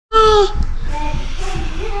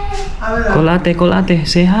Call ate, call ate.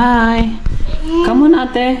 Say hi. Come on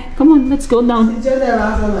ate. Come on, let's go down.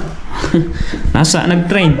 Nasa,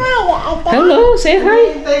 nag-train. Hello, say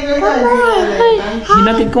hi. Hi.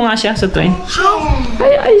 Hinatid ko nga siya sa train.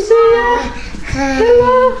 Hi, Isaiah.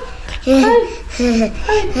 Hello. Hi.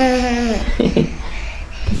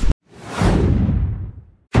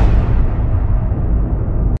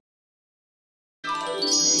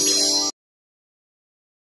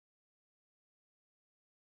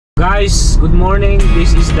 Guys, good morning.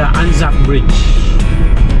 This is the Anzac Bridge.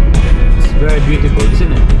 It's very beautiful,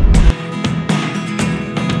 isn't it?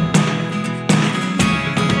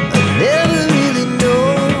 I never really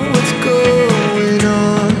know what's going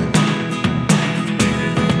on.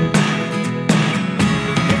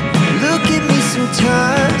 Look at me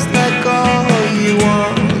sometimes like all you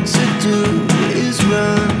want to do is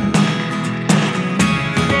run.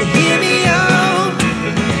 Hear me out,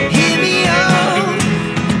 hear me out.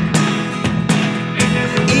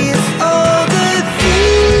 It's all the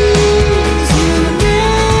things you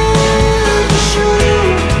never show.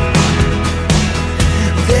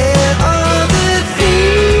 There are the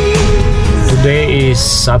things. Today is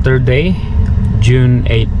Saturday, June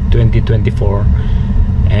 8, 2024,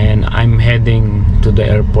 and I'm heading to the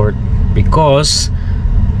airport because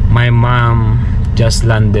my mom just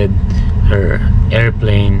landed her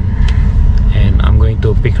airplane and I'm going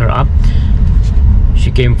to pick her up.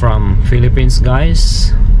 She came from Philippines,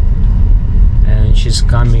 guys, and she's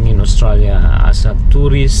coming in Australia as a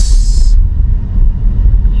tourist,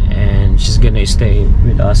 and she's gonna stay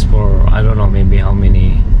with us for I don't know, maybe how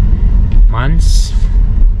many months.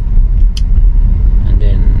 And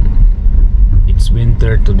then it's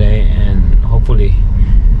winter today, and hopefully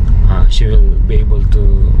she will be able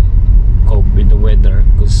to cope with the weather,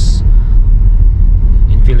 because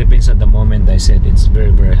in Philippines at the moment, I said it's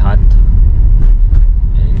very hot,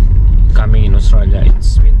 and coming in Australia,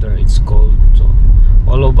 it's winter, it's cold, so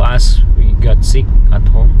all of us, we got sick at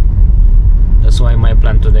home. That's why my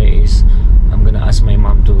plan today is I'm gonna ask my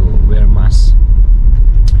mom to wear mask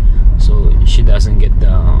so she doesn't get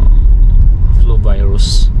the flu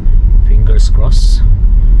virus. Fingers crossed.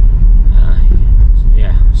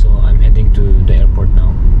 Yeah, so I'm heading to the airport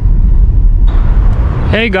now.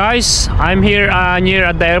 Hey guys, I'm here near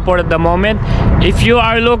at the airport at the moment. If you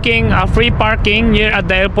are looking free parking near at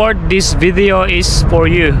the airport, this video is for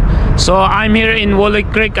you. So I'm here in Woolly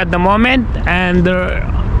Creek at the moment, and there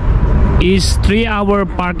is 3-hour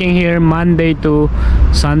parking here Monday to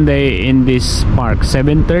Sunday in this park,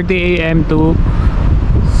 7:30 a.m. to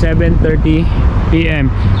 7:30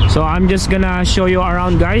 p.m. So I'm just gonna show you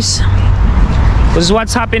around, guys, because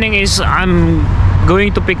what's happening is I'm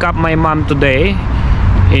going to pick up my mom today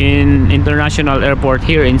in International Airport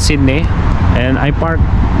here in Sydney, and I parked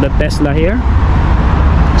the Tesla here.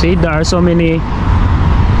 See, there are so many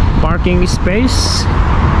parking space,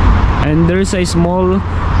 and there's a small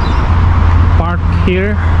park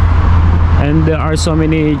here, and there are so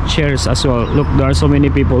many chairs as well. Look, there are so many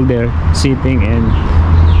people there sitting and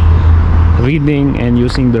reading and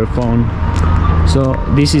using their phone. So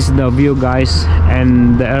this is the view, guys,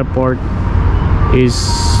 and the airport is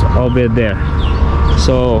over there.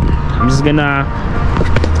 So I'm just gonna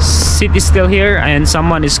sit still here, and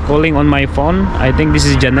someone is calling on my phone. I think this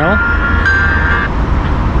is Janelle.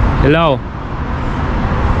 Hello.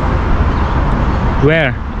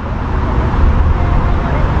 Where?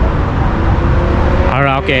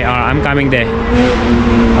 Alright, okay, I'm coming there.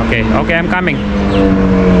 Okay, I'm coming.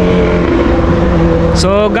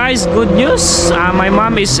 So guys, good news. My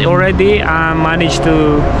mom is already managed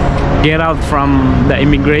to get out from the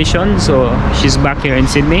immigration, so she's back here in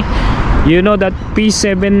Sydney. You know that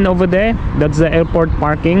P7 over there, that's the airport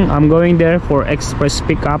parking. I'm going there for express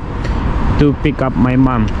pickup to pick up my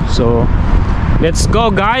mom. So let's go,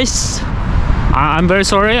 guys. I'm very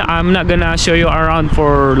sorry I'm not gonna show you around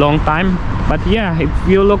for a long time, but yeah, if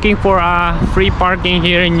you're looking for a free parking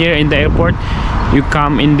here near in the airport, you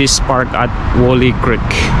come in this park at Woolly Creek.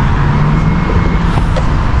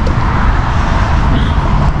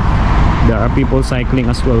 There are people cycling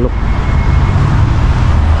as well, look.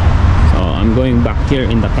 So I'm going back here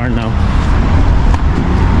in the car now,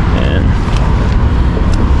 and